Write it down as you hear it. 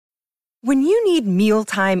When you need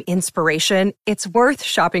mealtime inspiration, it's worth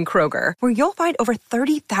shopping Kroger, where you'll find over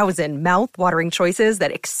 30,000 mouth-watering choices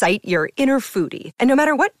that excite your inner foodie. And no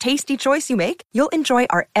matter what tasty choice you make, you'll enjoy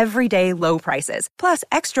our everyday low prices, plus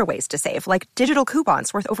extra ways to save, like digital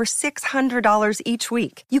coupons worth over $600 each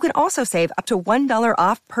week. You can also save up to $1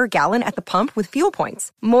 off per gallon at the pump with fuel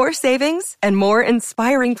points. More savings and more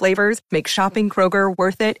inspiring flavors make shopping Kroger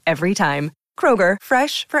worth it every time. Kroger,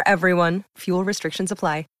 fresh for everyone. Fuel restrictions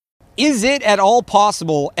apply. Is it at all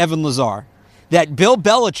possible, Evan Lazar, that Bill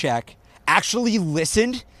Belichick actually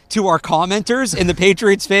listened to our commenters and the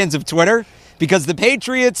Patriots fans of Twitter? Because the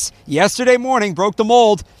Patriots yesterday morning broke the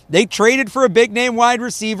mold. They traded for a big-name wide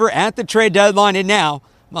receiver at the trade deadline, and now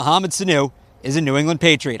Mohamed Sanu is a New England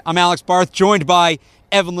Patriot. I'm Alex Barth, joined by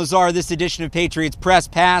Evan Lazar. This edition of Patriots Press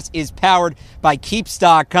Pass is powered by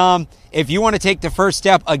Keeps.com. If you want to take the first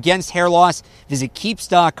step against hair loss, visit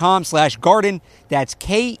Keeps.com/garden. That's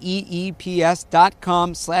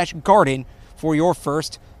KEEPS.com/garden for your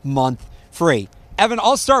first month free. Evan,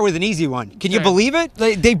 I'll start with an easy one. Can you believe it?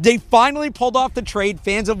 They finally pulled off the trade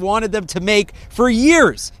fans have wanted them to make for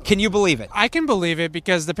years. Can you believe it? I can believe it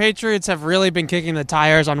because the Patriots have really been kicking the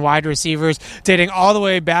tires on wide receivers, dating all the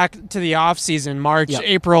way back to the offseason, March,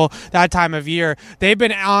 April, that time of year. They've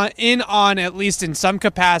been on, at least in some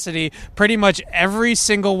capacity, pretty much every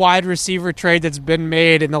single wide receiver trade that's been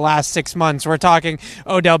made in the last 6 months. We're talking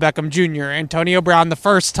Odell Beckham Jr., Antonio Brown the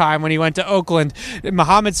first time when he went to Oakland,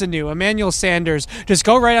 Mohamed Sanu, Emmanuel Sanders. Just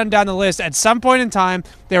go right on down the list. At some point in time,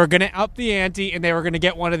 they were going to up the ante and they were going to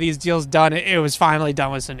get one of these deals done. It was finally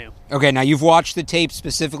done with Sanu. Okay, now you've watched the tape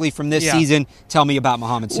specifically from this season. Tell me about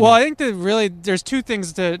Mohamed Sanu. Well, I think that there's two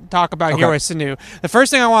things to talk about here with Sanu. The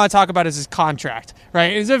first thing I want to talk about is his contract,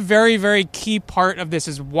 right? It is a very, very key part of this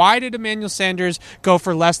is why did Emmanuel Sanders go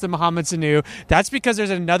for less than Mohamed Sanu? That's because there's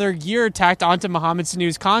another year tacked onto Mohamed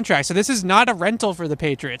Sanu's contract. So this is not a rental for the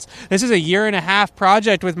Patriots. This is a 1.5-year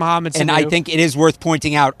project with Mohamed Sanu. And I think it is worth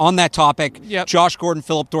pointing out on that topic, Josh Gordon,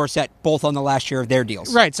 Philip Dorsett, both on the last year of their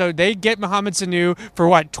deals. Right, so they get Mohamed Sanu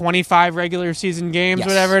for 25 regular season games,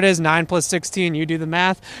 whatever it is, 9 plus 16, you do the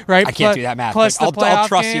math, right? I can't do that math, plus but I'll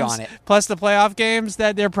trust you on it. Plus the playoff games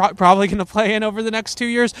that they're probably going to play in over the next 2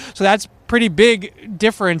 years, so that's pretty big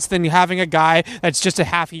difference than having a guy that's just a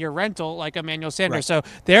half-year rental like Emmanuel Sanders. Right. So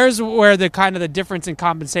there's where the kind of the difference in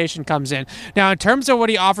compensation comes in. Now, in terms of what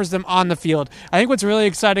he offers them on the field, I think what's really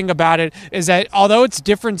exciting about it is that although it's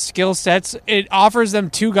different skill sets, it offers them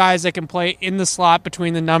two guys that can play in the slot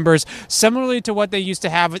between the numbers, similarly to what they used to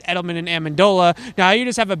have with Edelman and Amendola. Now, you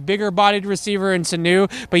just have a bigger-bodied receiver in Sanu,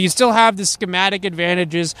 but you still have the schematic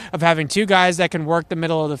advantages of having two guys that can work the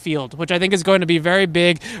middle of the field, which I think is going to be very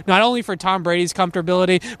big, not only for Tom Brady's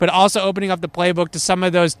comfortability, but also opening up the playbook to some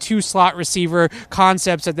of those two-slot receiver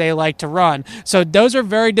concepts that they like to run. So those are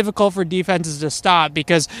very difficult for defenses to stop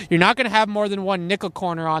because you're not going to have more than one nickel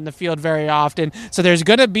corner on the field very often. So there's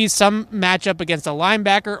going to be some matchup against a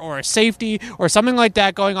linebacker or a safety or something like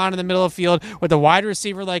that going on in the middle of the field with a wide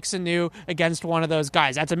receiver like Sanu against one of those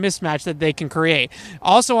guys. That's a mismatch that they can create.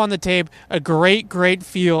 Also on the tape, a great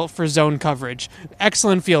feel for zone coverage.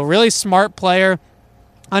 Excellent feel. Really smart player.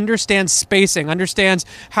 Understands spacing, understands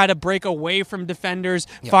how to break away from defenders,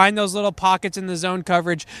 find those little pockets in the zone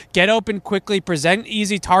coverage, get open quickly, present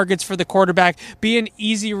easy targets for the quarterback, be an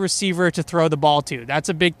easy receiver to throw the ball to. That's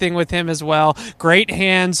a big thing with him as well. Great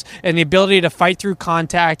hands and the ability to fight through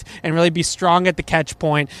contact and really be strong at the catch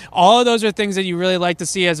point. All of those are things that you really like to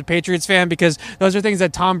see as a Patriots fan because those are things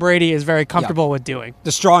that Tom Brady is very comfortable with doing.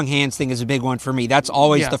 The strong hands thing is a big one for me. That's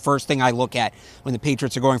always the first thing I look at when the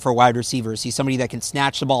Patriots are going for a wide receiver. See somebody that can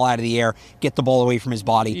snatch the ball out of the air, get the ball away from his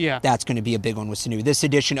body. That's going to be a big one with Sanu. This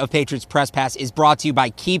edition of Patriots Press Pass is brought to you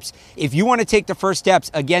by Keeps. If you want to take the first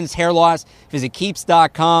steps against hair loss, visit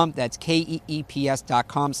Keeps.com. That's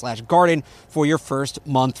KEEPS.com/garden for your first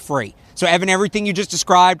month free. So, Evan, everything you just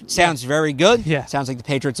described sounds very good. Sounds like the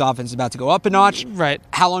Patriots offense is about to go up a notch. Right.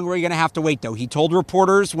 How long were you going to have to wait, though? He told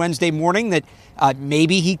reporters Wednesday morning that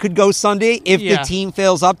maybe he could go Sunday if the team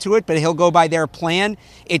fails up to it, but he'll go by their plan.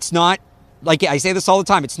 It's not, like I say this all the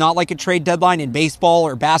time, it's not like a trade deadline in baseball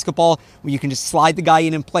or basketball where you can just slide the guy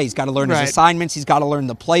in and play. He's got to learn his assignments. He's got to learn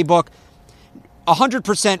the playbook.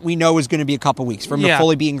 100% we know is going to be a couple weeks from the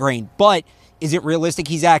fully be ingrained. But is it realistic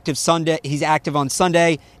he's active Sunday? He's active on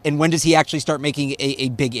Sunday, and when does he actually start making a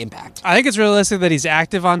big impact? I think it's realistic that he's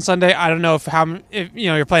active on Sunday. I don't know if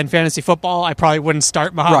you're playing fantasy football, I probably wouldn't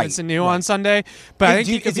start Mohamed Sanu on Sunday. But I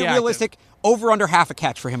think is it realistic? over under half a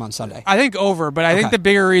catch for him on Sunday? I think over, but I think the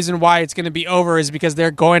bigger reason why it's going to be over is because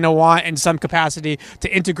they're going to want, in some capacity,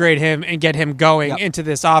 to integrate him and get him going into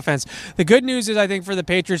this offense. The good news is, I think, for the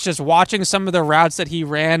Patriots, just watching some of the routes that he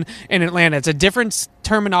ran in Atlanta, it's a different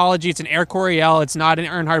terminology. It's an Air Coryell. It's not an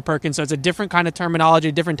Earnhardt Perkins, so it's a different kind of terminology,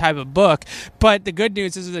 a different type of book. But the good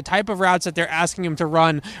news is the type of routes that they're asking him to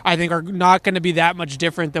run, I think, are not going to be that much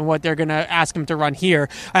different than what they're going to ask him to run here.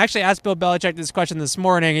 I actually asked Bill Belichick this question this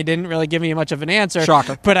morning. He didn't really give me much of an answer.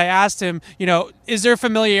 Shocker. But I asked him, is there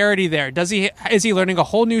familiarity there? Is he learning a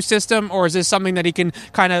whole new system, or is this something that he can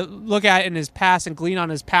kind of look at in his past and glean on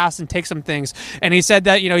his past and take some things? And he said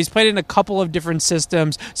that, he's played in a couple of different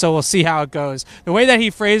systems, so we'll see how it goes. The way that he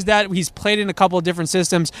phrased that, he's played in a couple of different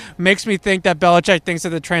systems, makes me think that Belichick thinks that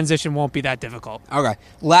the transition won't be that difficult. Okay.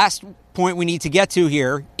 Last point we need to get to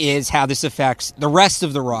here is how this affects the rest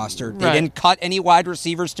of the roster. They didn't cut any wide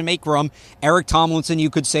receivers to make room. Eric Tomlinson, you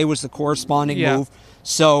could say, was the corresponding move.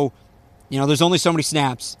 So, there's only so many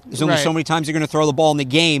snaps. There's only so many times you're going to throw the ball in the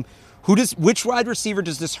game. Which wide receiver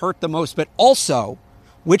does this hurt the most? But also,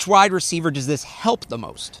 which wide receiver does this help the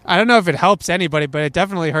most? I don't know if it helps anybody, but it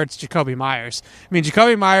definitely hurts Jacoby Myers. I mean,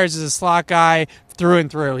 Jacoby Myers is a slot guy through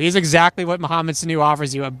and through. He's exactly what Mohamed Sanu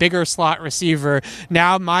offers you, a bigger slot receiver.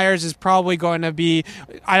 Now Myers is probably going to be,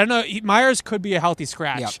 I don't know, Myers could be a healthy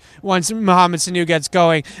scratch once Mohamed Sanu gets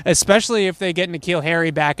going, especially if they get N'Keal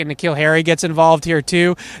Harry back and N'Keal Harry gets involved here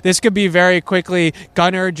too. This could be very quickly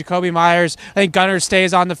Gunner, Jacoby Myers. I think Gunner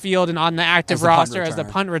stays on the field and on the active roster as the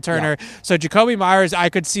punt returner. So Jacoby Myers, I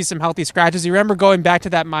could see some healthy scratches. You remember going back to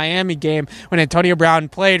that Miami game when Antonio Brown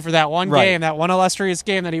played for that one game, that one illustrious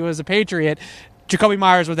game that he was a Patriot. Jacoby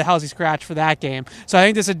Myers was the healthy scratch for that game. So I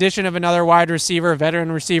think this addition of another wide receiver,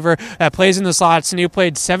 veteran receiver that plays in the slot, Sanu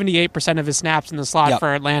played 78% of his snaps in the slot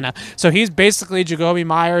for Atlanta. So he's basically Jacoby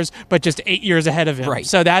Myers, but just 8 years ahead of him. Right.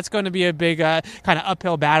 So that's going to be a big kind of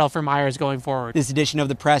uphill battle for Myers going forward. This edition of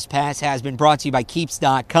the Press Pass has been brought to you by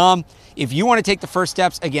Keeps.com. If you want to take the first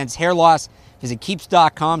steps against hair loss, visit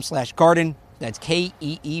Keeps.com/garden. That's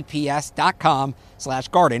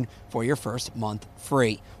KEEPS.com/garden for your first month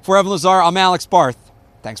free. For Evan Lazar, I'm Alex Barth.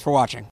 Thanks for watching.